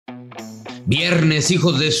Viernes,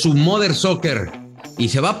 hijos de su Mother Soccer. Y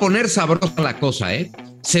se va a poner sabrosa la cosa, ¿eh?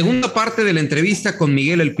 Segunda parte de la entrevista con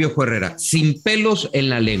Miguel El Piojo Herrera, sin pelos en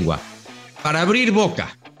la lengua. Para abrir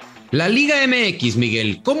boca, la Liga MX,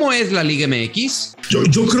 Miguel, ¿cómo es la Liga MX?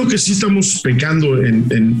 Yo creo que sí estamos pecando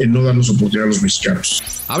en no darnos oportunidad a los mexicanos.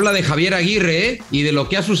 Habla de Javier Aguirre, ¿eh? Y de lo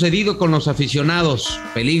que ha sucedido con los aficionados.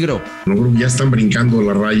 Peligro. No, creo que ya están brincando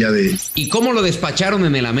la raya de... ¿Y cómo lo despacharon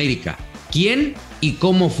en el América? ¿Quién y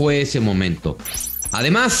cómo fue ese momento?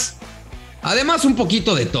 Además un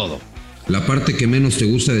poquito de todo. La parte que menos te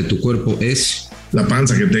gusta de tu cuerpo es... la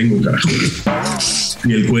panza que tengo, carajo.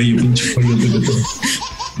 Y el cuello, pinche.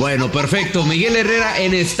 Bueno, perfecto. Miguel Herrera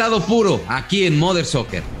en estado puro, aquí en Mother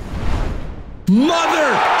Soccer.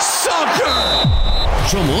 ¡Mother Soccer!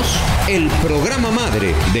 Somos el programa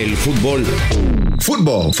madre del fútbol.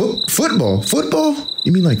 Football?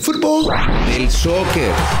 You mean like football? Del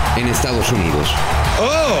soccer en Estados Unidos.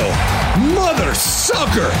 Oh, Mother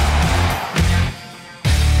Soccer.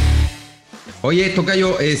 Oye,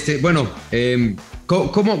 tocayo,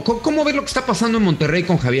 ¿cómo ves lo que está pasando en Monterrey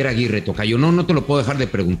con Javier Aguirre, tocayo? No te lo puedo dejar de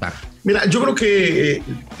preguntar. Mira, yo creo que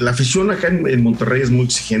la afición acá en Monterrey es muy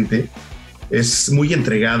exigente, es muy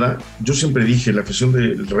entregada. Yo siempre dije, la afición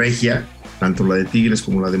de Regia, tanto la de Tigres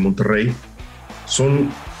como la de Monterrey,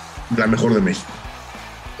 son la mejor de México.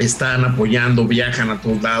 Están apoyando, viajan a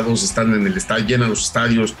todos lados, están en el estadio, llenan los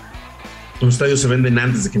estadios se venden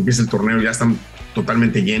antes de que empiece el torneo, ya están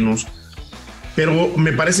totalmente llenos. Pero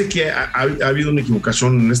me parece que ha habido una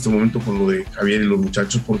equivocación en este momento con lo de Javier y los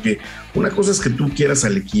muchachos, porque una cosa es que tú quieras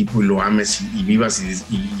al equipo y lo ames y vivas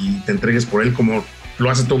y te entregues por él como lo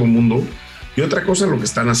hace todo el mundo, y otra cosa es lo que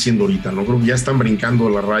están haciendo ahorita, ¿no? Creo que ya están brincando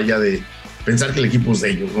la raya de pensar que el equipo es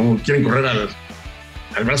de ellos, ¿no? Quieren correr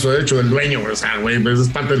al brazo derecho del dueño, o sea, güey, es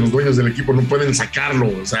parte de los dueños del equipo, no pueden sacarlo,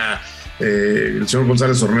 o sea, el señor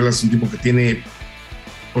González Ornelas es un tipo que tiene...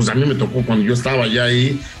 Pues a mí me tocó cuando yo estaba ya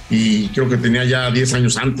ahí y creo que tenía ya 10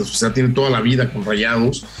 años antes, o sea, tiene toda la vida con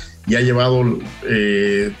Rayados y ha llevado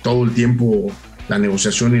todo el tiempo la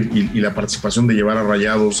negociación y la participación de llevar a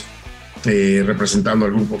Rayados representando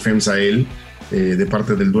al grupo FEMSA él, de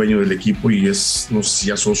parte del dueño del equipo y es, no sé si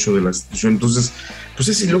ya socio de la institución. Entonces, pues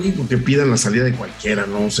es ilógico que pidan la salida de cualquiera,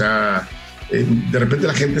 ¿no? O sea, de repente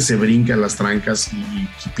la gente se brinca en las trancas y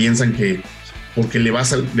piensan que porque le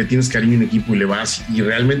tienes cariño a un equipo y le vas y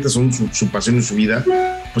realmente son su pasión y su vida,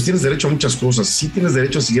 pues tienes derecho a muchas cosas. Sí tienes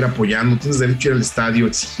derecho a seguir apoyando, tienes derecho a ir al estadio,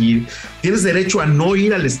 exigir, tienes derecho a no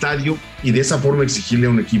ir al estadio y de esa forma exigirle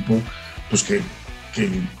a un equipo pues que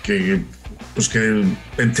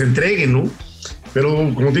te entregue, ¿no? Pero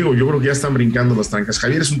como te digo, yo creo que ya están brincando las trancas.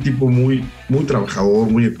 Javier es un tipo muy, muy trabajador,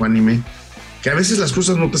 muy ecuánime, que a veces las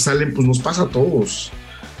cosas no te salen, pues nos pasa a todos.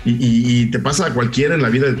 Y te pasa a cualquiera en la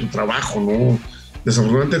vida de tu trabajo, ¿no?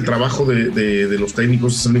 Desafortunadamente el trabajo de los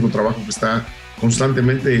técnicos es el único trabajo que está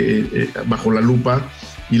constantemente bajo la lupa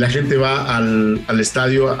y la gente va al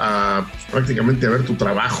estadio prácticamente a ver tu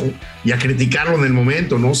trabajo y a criticarlo en el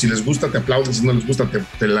momento, ¿no? Si les gusta te aplauden, si no les gusta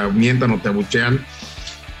te la mientan o te abuchean.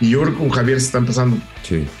 Y yo creo que con Javier se está empezando.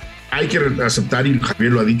 Sí. Hay que aceptar, y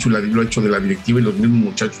Javier lo ha dicho, lo ha hecho de la directiva y los mismos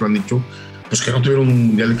muchachos lo han dicho, pues que no tuvieron un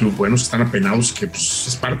mundial de club buenos, están apenados, que pues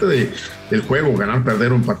es parte del juego, ganar,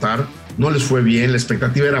 perder o empatar. No les fue bien, la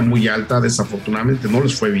expectativa era muy alta, desafortunadamente no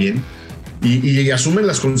les fue bien y asumen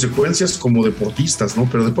las consecuencias como deportistas, ¿no?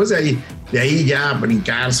 Pero después de ahí ya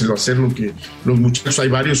brincárselo, hacer lo que los muchachos, hay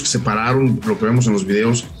varios que se pararon, lo que vemos en los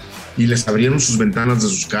videos, y les abrieron sus ventanas de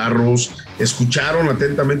sus carros, escucharon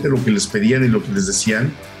atentamente lo que les pedían y lo que les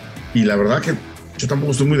decían, y la verdad que yo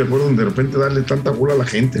tampoco estoy muy de acuerdo en de repente darle tanta bola a la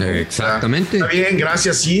gente, ¿no? Exactamente. Está bien,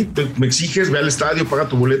 gracias, sí, me exiges, ve al estadio, paga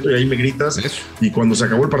tu boleto y ahí me gritas. Eso. Y cuando se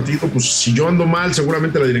acabó el partido, pues si yo ando mal,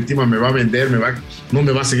 seguramente la directiva me va a vender, no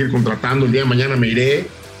me va a seguir contratando, el día de mañana me iré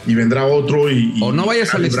y vendrá otro o no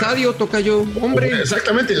vayas al estadio, tocayo, hombre.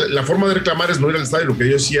 Exactamente, la forma de reclamar es no ir al estadio, lo que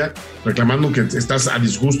yo decía, reclamando que estás a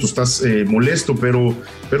disgusto, estás molesto, pero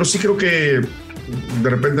sí creo que de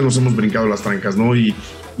repente nos hemos brincado las trancas, ¿no? Y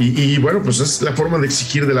bueno, pues es la forma de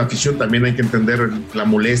exigir de la afición, también hay que entender la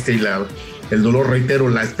molestia y el dolor, reitero,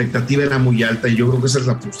 la expectativa era muy alta y yo creo que esa es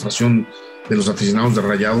la frustración de los aficionados de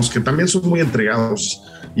Rayados, que también son muy entregados.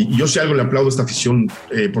 Y yo si algo le aplaudo a esta afición,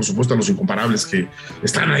 por supuesto a los incomparables que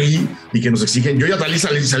están ahí y que nos exigen. Yo ya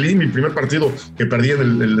salí mi primer partido que perdí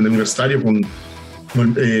en el universitario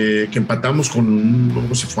que empatamos con,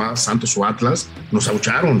 no sé si fue a Santos o Atlas, nos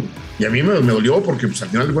abucharon. Y a mí me dolió porque pues, al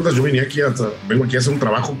final de cuentas yo vengo aquí a hacer un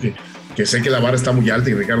trabajo que sé que la vara está muy alta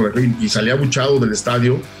y salí abuchado del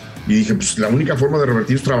estadio y dije, pues la única forma de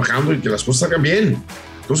revertir es trabajando y que las cosas salgan bien.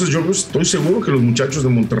 Entonces yo estoy seguro que los muchachos de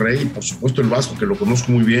Monterrey, y por supuesto el Vasco, que lo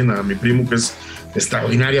conozco muy bien, a mi primo, que es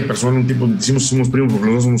extraordinaria persona, un tipo, decimos somos primos porque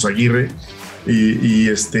los dos somos Aguirre, y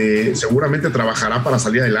seguramente trabajará para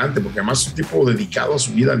salir adelante, porque además es un tipo dedicado a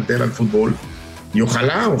su vida entera al fútbol, y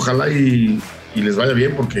ojalá y les vaya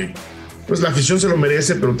bien, porque pues la afición se lo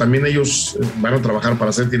merece, pero también ellos van a trabajar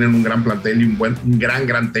para tienen un gran plantel y un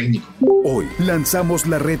gran técnico. Hoy lanzamos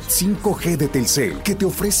la red 5G de Telcel, que te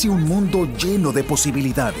ofrece un mundo lleno de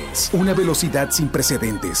posibilidades, una velocidad sin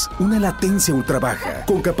precedentes, una latencia ultra baja,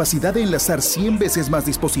 con capacidad de enlazar 100 veces más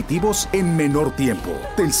dispositivos en menor tiempo.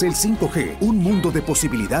 Telcel 5G, un mundo de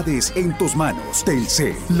posibilidades en tus manos.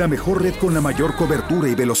 Telcel, la mejor red con la mayor cobertura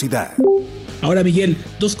y velocidad. Ahora, Miguel,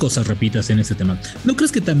 dos cosas rapiditas en este tema. ¿No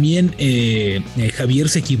crees que también Javier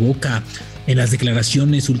se equivoca en las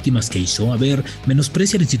declaraciones últimas que hizo? A ver,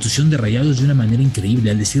 menosprecia la institución de Rayados de una manera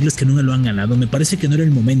increíble al decirles que nunca lo han ganado. Me parece que no era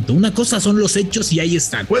el momento. Una cosa son los hechos y ahí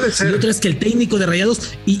están. Puede ser. Y otra es que el técnico de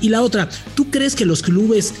Rayados y la otra, ¿tú crees que los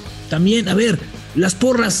clubes también, a ver, las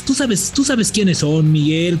porras, tú sabes quiénes son,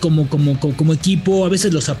 Miguel, como equipo, a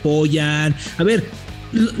veces los apoyan? A ver,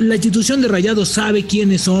 la institución de Rayados sabe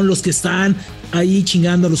quiénes son los que están ahí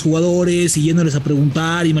chingando a los jugadores y yéndoles a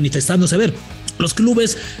preguntar y manifestándose. A ver, los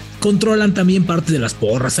clubes controlan también parte de las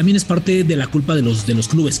porras, también es parte de la culpa de los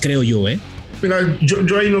clubes, creo yo, ¿eh? Mira,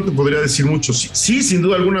 yo ahí no te podría decir mucho. Sí, sin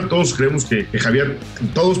duda alguna, todos creemos que Javier,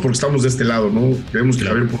 todos porque estamos de este lado, ¿no? Creemos que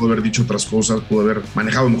Javier pudo haber dicho otras cosas, pudo haber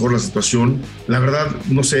manejado mejor la situación. La verdad,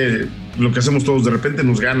 no sé, lo que hacemos todos, de repente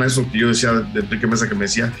nos gana eso que yo decía de Enrique Mesa, que me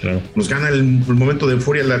decía, claro. Nos gana el momento de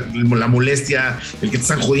euforia, la molestia, el que te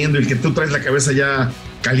están jodiendo, el que tú traes la cabeza ya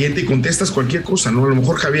caliente y contestas cualquier cosa, ¿no? A lo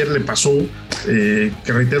mejor Javier le pasó, que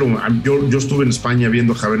reitero, yo estuve en España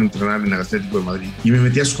viendo a Javier entrenar en el Atlético de Madrid y me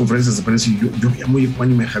metí a sus conferencias de prensa y yo veía muy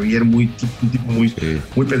ecuánime a Javier, un tipo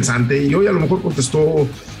muy pensante, y hoy a lo mejor contestó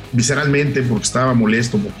visceralmente porque estaba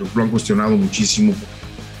molesto, porque lo han cuestionado muchísimo.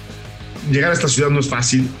 Llegar a esta ciudad no es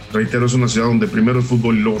fácil, reitero, es una ciudad donde primero el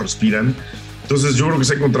fútbol y luego respiran. Entonces yo creo que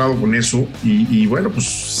se ha encontrado con eso y bueno, pues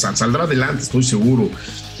saldrá adelante, estoy seguro.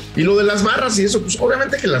 Y lo de las barras y eso, pues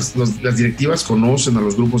obviamente que las directivas conocen a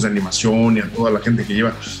los grupos de animación y a toda la gente que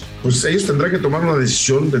lleva, pues ellos tendrán que tomar una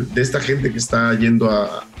decisión de esta gente que está yendo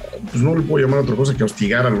pues no le puedo llamar otra cosa que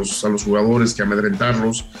hostigar a los jugadores, que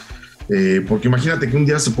amedrentarlos, porque imagínate que un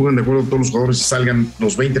día se pongan de acuerdo todos los jugadores y salgan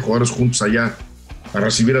los 20 jugadores juntos allá a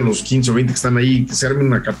recibir a los 15 o 20 que están ahí, que se arme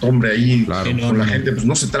una catombre ahí, claro, con la gente, pues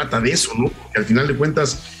no se trata de eso, ¿no? Porque al final de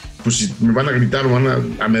cuentas, pues si me van a gritar o van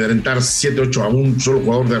a amedrentar 7-8 a un solo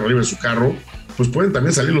jugador de arriba de su carro, pues pueden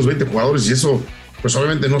también salir los 20 jugadores y eso pues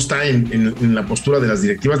obviamente no está en la postura de las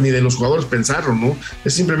directivas ni de los jugadores pensarlo, ¿no?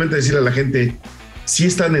 Es simplemente decirle a la gente, sí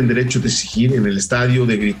están en derecho de exigir en el estadio,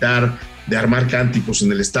 de gritar, de armar cánticos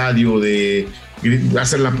en el estadio, de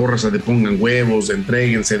hacer la porra, o sea, de pongan huevos, de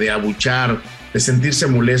entréguense, de abuchar, de sentirse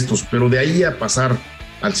molestos, pero de ahí a pasar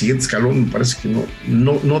al siguiente escalón me parece que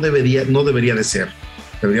no debería de ser.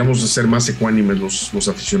 Deberíamos de ser más ecuánimes los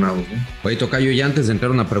aficionados, ¿no? Oye, Tocayo, ya antes de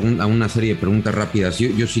entrar a una serie de preguntas rápidas,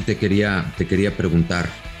 yo sí te quería preguntar.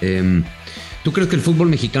 ¿Tú crees que el fútbol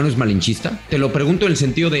mexicano es malinchista? Te lo pregunto en el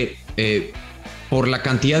sentido de, por la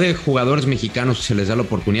cantidad de jugadores mexicanos que se les da la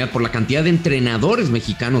oportunidad, por la cantidad de entrenadores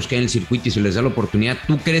mexicanos que hay en el circuito y se les da la oportunidad,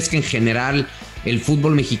 ¿tú crees que en general el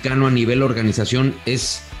fútbol mexicano a nivel organización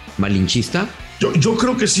es malinchista? Yo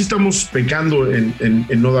creo que sí estamos pecando en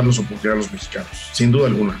no darnos oportunidad a los mexicanos, sin duda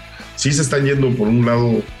alguna. Sí se están yendo por un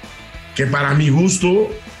lado que para mi gusto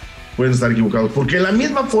pueden estar equivocados, porque la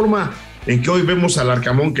misma forma en que hoy vemos al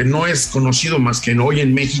Arcamón, que no es conocido más que hoy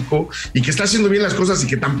en México y que está haciendo bien las cosas y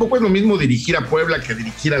que tampoco es lo mismo dirigir a Puebla que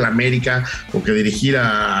dirigir a la América o que dirigir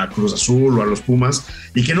a Cruz Azul o a los Pumas,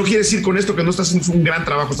 y que no quiere decir con esto que no está haciendo un gran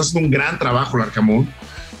trabajo, está haciendo un gran trabajo el Arcamón,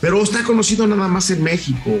 pero está conocido nada más en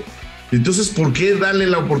México. Entonces, ¿por qué darle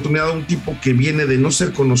la oportunidad a un tipo que viene de no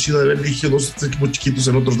ser conocido, de haber dirigido 2 o 3 equipos chiquitos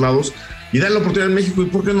en otros lados, y darle la oportunidad en México? ¿Y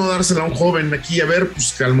por qué no dársela a un joven aquí? A ver,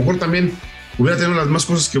 pues que a lo mejor también hubiera tenido las más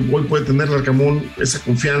cosas que hoy puede tener el Arcamón, esa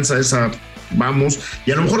confianza, vamos,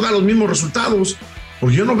 y a lo mejor da los mismos resultados,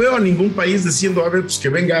 porque yo no veo a ningún país diciendo, a ver, pues que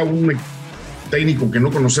venga un técnico que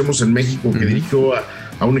no conocemos en México, que dirigió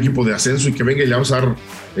a un equipo de ascenso y que venga y le vamos a dar,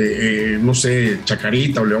 no sé,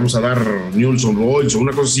 Chacarita, o le vamos a dar Newell's Old Boys o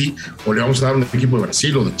una cosa así, o le vamos a dar un equipo de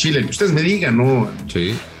Brasil o de Chile, el que ustedes me digan, ¿no?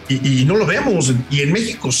 Sí. Y no lo vemos. Y en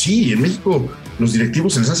México sí, en México los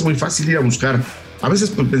directivos se les hace muy fácil ir a buscar. A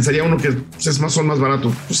veces pues, pensaría uno que son más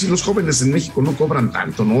baratos. Pues sí, los jóvenes en México no cobran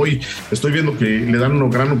tanto, ¿no? Hoy estoy viendo que le dan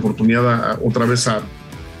una gran oportunidad otra vez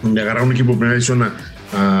de agarrar un equipo de primera edición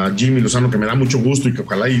a Jimmy Lozano, que me da mucho gusto y que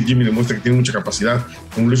ojalá y Jimmy demuestre que tiene mucha capacidad,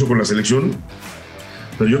 como lo hizo con la selección.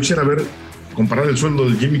 pero yo quisiera comparar el sueldo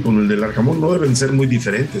del Jimmy con el del Arcamón, no deben ser muy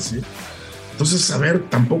diferentes, ¿eh? Entonces, a ver,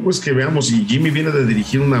 tampoco es que veamos, y Jimmy viene de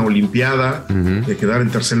dirigir una olimpiada, de quedar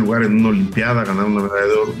en tercer lugar en una olimpiada, ganar una medalla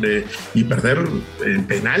de oro, y perder en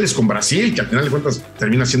penales con Brasil, que al final de cuentas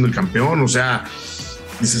termina siendo el campeón. O sea,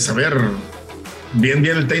 dices, a ver, bien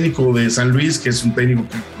el técnico de San Luis, que es un técnico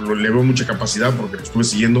que le veo mucha capacidad porque lo estuve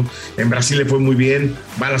siguiendo. En Brasil le fue muy bien,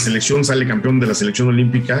 va a la selección, sale campeón de la selección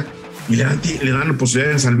olímpica, y le dan la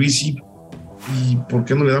posibilidad en San Luis, ¿y por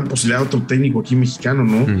qué no le dan posibilidad a otro técnico aquí mexicano,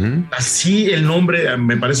 no? Así el nombre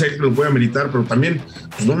me parece que lo puede ameritar, pero también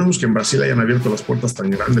pues no vemos que en Brasil hayan abierto las puertas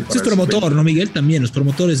tan grandes. Es promotor, ¿no, Miguel? También los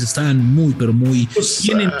promotores están muy pues,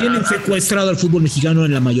 tienen secuestrado al fútbol mexicano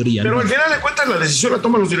en la mayoría. Pero ¿no? al final de cuentas la decisión la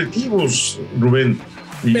toman los directivos, Rubén.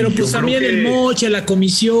 Pero pues también el moche, la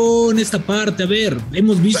comisión, esta parte, a ver,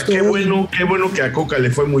 hemos visto. O sea, qué bueno que a Coca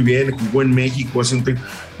le fue muy bien, jugó en México,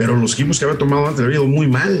 pero los equipos que había tomado antes le había ido muy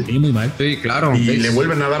mal. Sí, muy mal. Sí, claro. Y le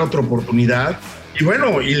vuelven a dar otra oportunidad. Y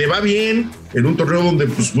bueno, y le va bien en un torneo donde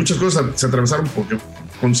pues muchas cosas se atravesaron porque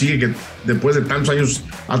consigue que después de tantos años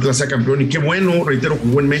Atlas sea campeón. Y qué bueno, reitero,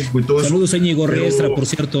 jugó en México y todo eso. Saludos a Íñigo Riestra, por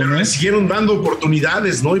cierto. Pero ¿no? le siguieron dando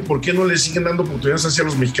oportunidades, ¿no? ¿Y por qué no le siguen dando oportunidades hacia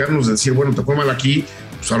los mexicanos de decir, bueno, te fue mal aquí,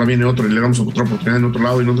 pues ahora viene otro y le damos otra oportunidad en otro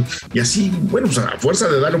lado y así, bueno, pues a fuerza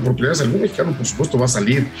de darle oportunidades a algún mexicano, por supuesto, va a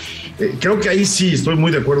salir. Creo que ahí sí estoy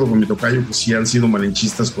muy de acuerdo con mi tocayo, que sí han sido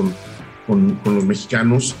malinchistas con los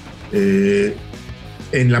mexicanos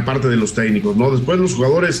en la parte de los técnicos, ¿no? Después los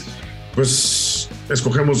jugadores, pues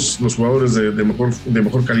escogemos los jugadores de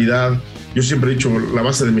mejor calidad. Yo siempre he dicho, la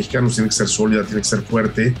base de mexicanos tiene que ser sólida, tiene que ser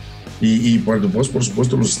fuerte. Y por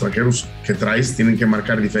supuesto, los extranjeros que traes tienen que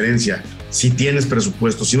marcar diferencia. Si tienes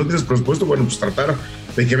presupuesto, si no tienes presupuesto, bueno, pues tratar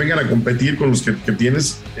de que vengan a competir con los que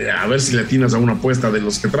tienes, a ver si le atinas a una apuesta de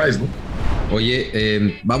los que traes, ¿no?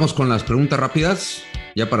 Oye, vamos con las preguntas rápidas,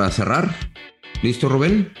 ya para cerrar. ¿Listo,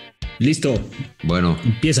 Rubén? Listo. Bueno.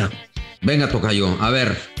 Empieza. Venga, tocayo. A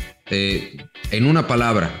ver, en una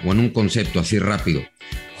palabra o en un concepto así rápido.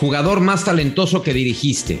 Jugador más talentoso que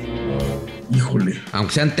dirigiste. Híjole.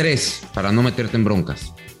 Aunque sean 3, para no meterte en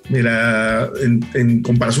broncas. Mira, en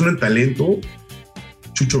comparación en talento,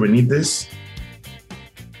 Chucho Benítez,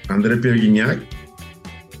 André Pierre Guignac,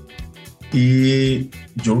 y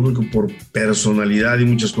yo creo que por personalidad y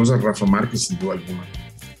muchas cosas, Rafa Márquez, sin duda alguna.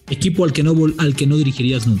 Equipo al que no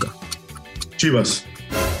dirigirías nunca. Chivas,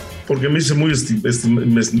 porque me hice me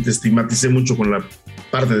estigmaticé mucho con la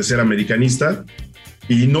parte de ser americanista.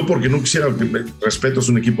 Y no porque no quisiera, respeto, es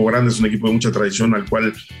un equipo grande, es un equipo de mucha tradición al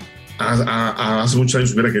cual hace muchos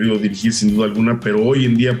años hubiera querido dirigir sin duda alguna, pero hoy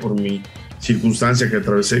en día por mi circunstancia que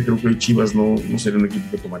atravesé, creo que hoy Chivas no sería un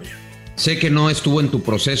equipo que tomaría. Sé que no estuvo en tu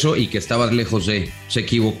proceso y que estabas lejos de... ¿Se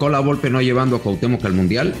equivocó la Volpe no llevando a Cuauhtémoc al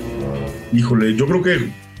Mundial? Híjole, yo creo que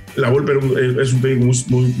la Volpe es un técnico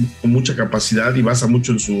con mucha capacidad y basa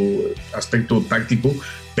mucho en su aspecto táctico,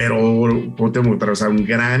 pero Cuauhtémoc atravesar un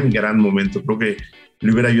gran momento. Creo que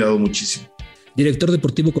le hubiera ayudado muchísimo. Director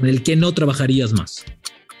deportivo con el que no trabajarías más.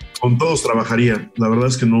 Con todos trabajaría. La verdad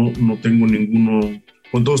es que no tengo ninguno.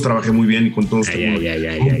 Con todos trabajé muy bien y con todos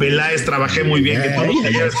con Peláez trabajé muy bien. Que todo lo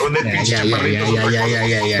que lleves con el pinche chaparrito.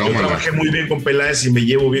 Yo trabajé muy bien con Peláez y me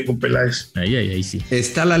llevo bien con Peláez. Sí.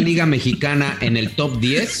 ¿Está la Liga Mexicana en el top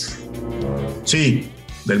 10? Sí,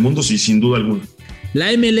 del mundo sí, sin duda alguna.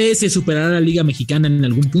 ¿La MLS superará a la Liga Mexicana en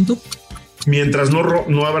algún punto? Mientras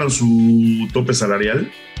no abran su tope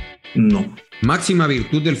salarial, no. Máxima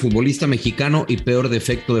virtud del futbolista mexicano y peor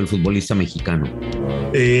defecto del futbolista mexicano.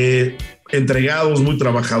 Entregados, muy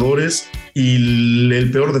trabajadores, y el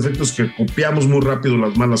peor defecto es que copiamos muy rápido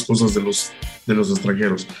las malas cosas de los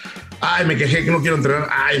extranjeros. Ay, me quejé que no quiero entrenar.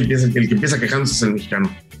 Ay, el que empieza quejándose es el mexicano.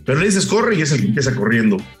 Pero le dices corre y es el que empieza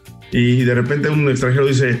corriendo. Y de repente un extranjero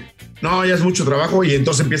dice, no, ya es mucho trabajo, y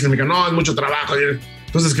entonces empieza el mexicano, no, es mucho trabajo.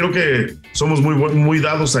 Entonces creo que somos muy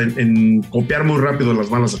dados en copiar muy rápido las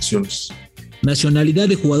malas acciones. Nacionalidad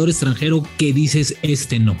de jugador extranjero que dices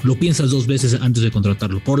no. Lo piensas 2 veces antes de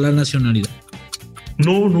contratarlo, por la nacionalidad.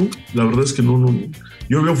 No, la verdad es que no.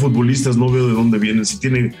 Yo veo futbolistas, no veo de dónde vienen. Si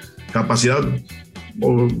tienen capacidad,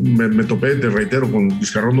 me topé, te reitero, con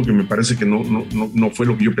Vizcarrondo, que me parece que no fue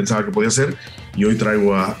lo que yo pensaba que podía hacer. Y hoy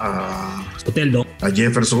traigo a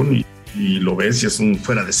Jefferson y lo ves y es un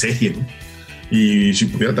fuera de serie, ¿no? Y si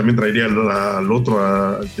pudiera también traería al otro,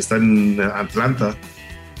 al que está en Atlanta.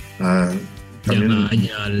 También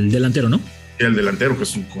al delantero, ¿no? El delantero, que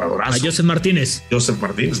es un jugadorazo. A Joseph Martínez,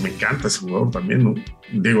 me encanta ese jugador también, ¿no?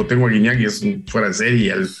 Digo, tengo a Guiñac, y es un fuera de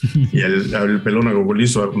serie, y al pelón a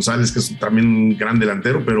Gogolizo, a González, que es también un gran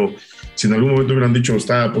delantero, pero si en algún momento hubieran dicho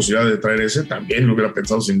esta posibilidad de traer ese, también lo hubiera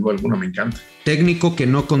pensado sin duda alguna, me encanta. Técnico que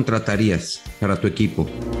no contratarías para tu equipo.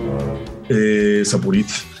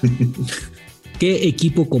 Sapurita. ¿Qué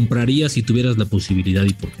equipo comprarías si tuvieras la posibilidad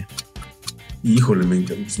y por qué? Híjole, me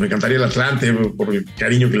encantaría el Atlante por el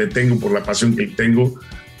cariño que le tengo, por la pasión que le tengo,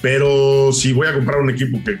 pero si voy a comprar un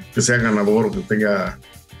equipo que sea ganador, que tenga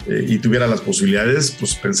y tuviera las posibilidades,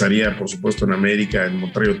 pues pensaría, por supuesto, en América, en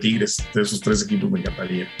Monterrey o Tigres. De esos 3 equipos me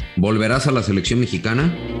encantaría. ¿Volverás a la selección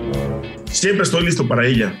mexicana? Siempre estoy listo para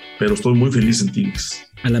ella, pero estoy muy feliz en Tigres.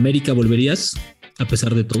 ¿Al América volverías, a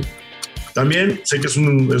pesar de todo? También sé que es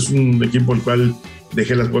un equipo al cual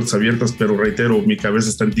dejé las puertas abiertas, pero reitero, mi cabeza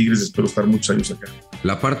está en Tigres y espero estar muchos años acá.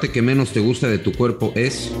 ¿La parte que menos te gusta de tu cuerpo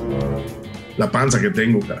es? La panza que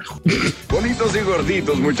tengo, carajo. Bonitos y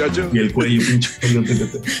gorditos, muchachos. Y el cuello, pinche cuello.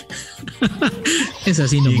 Es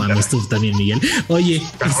así, no mames, tú también, Miguel. Oye,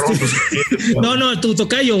 Cabrón, no, tu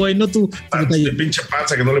tocayo, güey, no tu de pinche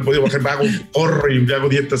panza que no le he podido bajar, hago porro y hago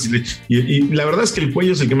dietas y la verdad es que el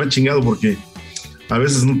cuello es el que me ha chingado porque a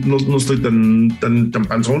veces no estoy tan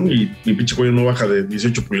panzón y mi pinche cuello no baja de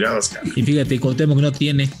 18 pulgadas, cara. Y fíjate, Cuauhtémoc no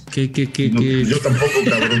tiene. Yo tampoco,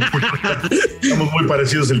 cabrón. Estamos muy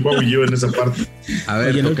parecidos el Cuau y yo en esa parte. A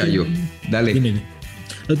ver, tocayo, dale. Dime,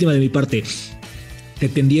 la última de mi parte. ¿Te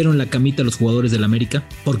tendieron la camita los jugadores del América?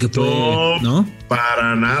 Porque fue, ¿no?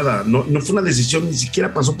 Para nada. No fue una decisión, ni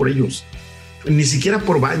siquiera pasó por ellos. Ni siquiera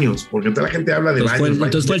por Baños, porque toda la gente habla de Baños.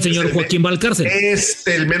 Entonces fue el señor Joaquín Valcárcel. Es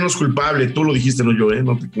el menos culpable. Tú lo dijiste, no yo, ¿eh?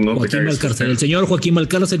 Joaquín Valcárcel. El señor Joaquín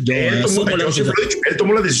Valcárcel, él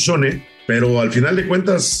tomó la decisión, pero al final de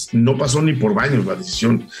cuentas no pasó ni por Baños la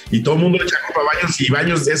decisión. Y todo el mundo le echa culpa a Baños y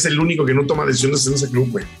Baños es el único que no toma decisiones en ese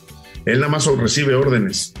club, güey. Él nada más recibe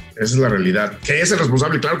órdenes. Esa es la realidad. Que es el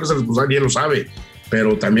responsable, claro que es el responsable y él lo sabe,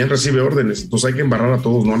 pero también recibe órdenes. Entonces hay que embarrar a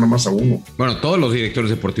todos, no nada más a uno. Bueno, todos los directores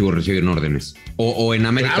deportivos reciben órdenes. O en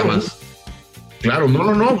América claro, más. Claro,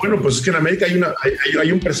 no. Bueno, pues es que en América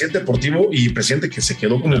hay un presidente deportivo y presidente que se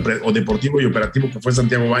quedó como deportivo y operativo, que fue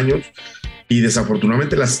Santiago Baños. Y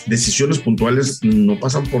desafortunadamente las decisiones puntuales no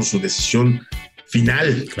pasan por su decisión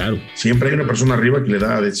final. Claro. Siempre hay una persona arriba que le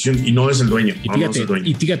da la decisión y no es el dueño.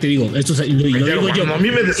 Y fíjate, digo, esto lo digo yo. A mí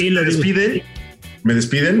me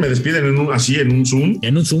despiden en un Zoom.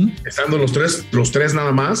 En un Zoom. Estando los tres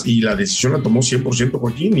nada más y la decisión la tomó 100%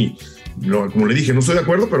 Joaquín y como le dije, no estoy de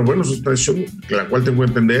acuerdo, pero bueno, es una decisión la cual tengo que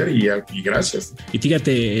entender y gracias. Y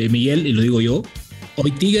fíjate, Miguel, y lo digo yo,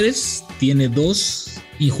 hoy Tigres tiene 2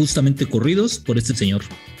 injustamente corridos por este señor.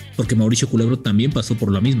 Porque Mauricio Culebro también pasó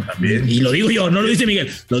por la misma. También. Y lo digo yo, no lo dice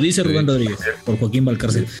Miguel, lo dice Rubén Rodríguez, por Joaquín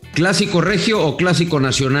Valcárcel. ¿Clásico regio o clásico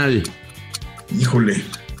nacional? Híjole,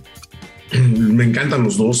 me encantan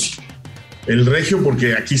los dos. El regio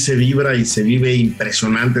porque aquí se vibra y se vive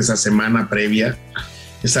impresionante esa semana previa.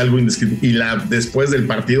 Es algo indescriptible. Y después del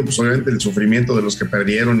partido, pues obviamente el sufrimiento de los que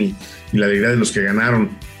perdieron y la alegría de los que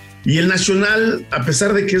ganaron. Y el nacional, a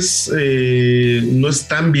pesar de que no es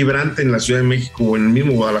tan vibrante en la Ciudad de México o en el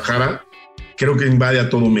mismo Guadalajara, creo que invade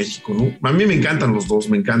a todo México, ¿no? A mí me encantan los dos,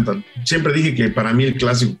 me encantan. Siempre dije que para mí el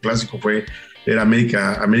clásico era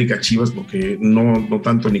América Chivas, porque no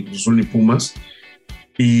tanto ni Cruz Azul ni Pumas.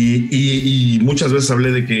 Y muchas veces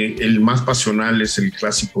hablé de que el más pasional es el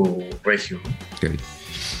clásico regio, ¿no? Okay.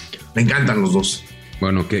 Me encantan los dos.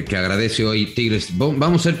 Bueno, que agradece hoy Tigres.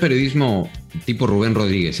 Vamos a hacer periodismo tipo Rubén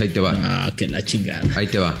Rodríguez. Ahí te va. Ah, que la chingada. Ahí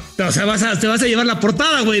te va. O sea, te vas a llevar la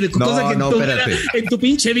portada, güey. Cosa que en tu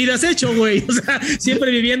pinche vida has hecho, güey. O sea, siempre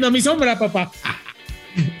viviendo a mi sombra, papá.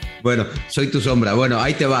 Bueno, soy tu sombra. Bueno,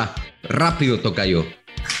 ahí te va. Rápido, tocayo.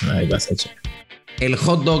 Ahí vas hecho. ¿El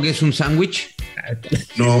hot dog es un sándwich?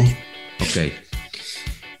 No. Ok.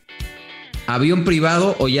 ¿Avión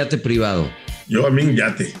privado o yate privado? Yo a mí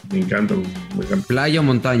yate, me encanta. ¿Playa o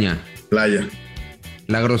montaña? Playa.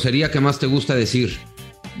 ¿La grosería que más te gusta decir?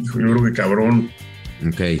 Hijo, yo creo que cabrón.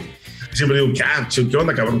 Ok. Siempre digo, ¿qué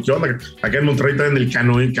onda, cabrón? ¿Qué onda? Acá en Monterrey traen el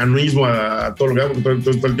canoísmo a todo lugar, todo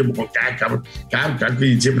el tiempo con cabrón,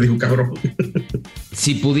 y siempre digo cabrón.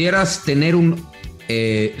 Si pudieras tener un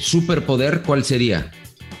superpoder, ¿cuál sería?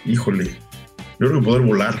 Híjole, yo creo que poder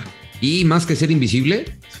volar. ¿Y más que ser invisible?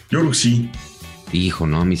 Yo creo que sí. Hijo,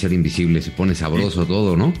 no, a mí ser invisible se pone sabroso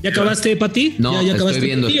todo, ¿no? ¿Ya acabaste, Pati? No, ¿Ya estoy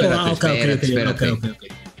viendo, espérate.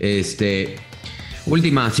 Okay.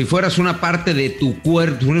 Última, si fueras una parte de tu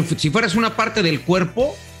cuerpo, si fueras una parte del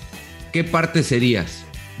cuerpo, ¿qué parte serías?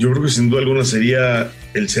 Yo creo que sin duda alguna sería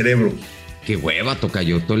el cerebro. Qué hueva,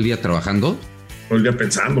 tocayo, todo el día trabajando. Todo el día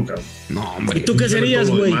pensando, cabrón. No, hombre. ¿Y tú qué serías,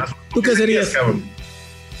 güey? ¿Tú qué serías, cabrón?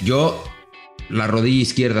 Yo, la rodilla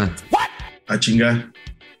izquierda. A chingar.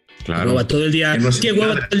 Claro. Qué hueva todo el día. No sé Qué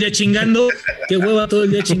hueva nada. todo el día chingando. Qué hueva todo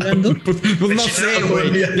el día chingando. Pues no sé,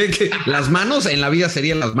 güey. Las manos en la vida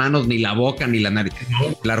serían las manos, ni la boca, ni la nariz.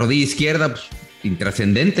 La rodilla izquierda, pues,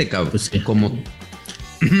 intrascendente, cabrón. Pues sí. Como.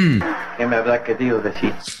 ¿Qué me habrá querido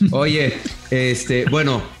decir? Oye,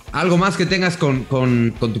 bueno, algo más que tengas con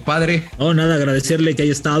tu padre. No, nada, agradecerle que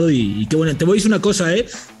haya estado y qué bueno. Te voy a decir una cosa,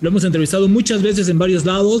 lo hemos entrevistado muchas veces en varios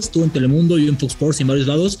lados, estuvo en Telemundo, yo en Fox Sports y en varios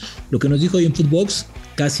lados. Lo que nos dijo ahí en Footbox,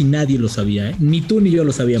 casi nadie lo sabía, ni tú ni yo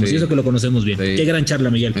lo sabíamos, Sí. y eso que lo conocemos bien. Sí. Qué gran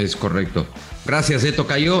charla, Miguel. Es correcto. Gracias,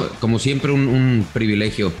 tocayo. Como siempre, un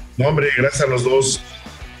privilegio. No, hombre, gracias a los dos.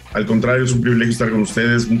 Al contrario, es un privilegio estar con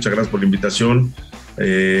ustedes. Muchas gracias por la invitación.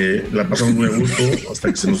 La pasamos muy a gusto hasta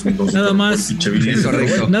que se nos Nada más. el pinche virus. Es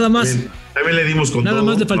correcto. Nada más. También le dimos con Nada todo.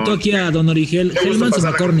 más le faltó aquí a Don Origel. Me gusta Hellman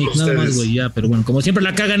pasarla McCormick, con nada más, ustedes. güey, ya. Pero bueno, como siempre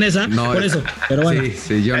la cagan esa, No, por eso. Pero bueno.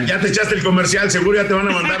 Sí, yo. Ya te echaste el comercial, seguro ya te van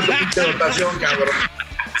a mandar tu pinche dotación, cabrón.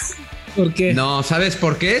 ¿Por qué? No, ¿sabes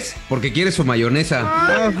por qué es? Porque quiere su mayonesa.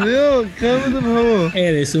 Cálmate, por favor.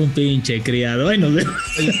 Eres un pinche criado. Ay, nos vemos.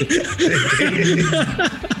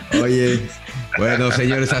 Oye. Bueno,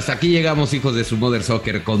 señores, hasta aquí llegamos, hijos de su Mother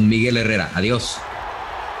Soccer, con Miguel Herrera. Adiós.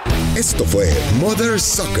 Esto fue Mother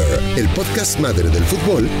Soccer, el podcast madre del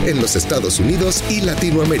fútbol en los Estados Unidos y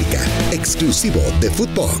Latinoamérica, exclusivo de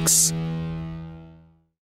Footbox.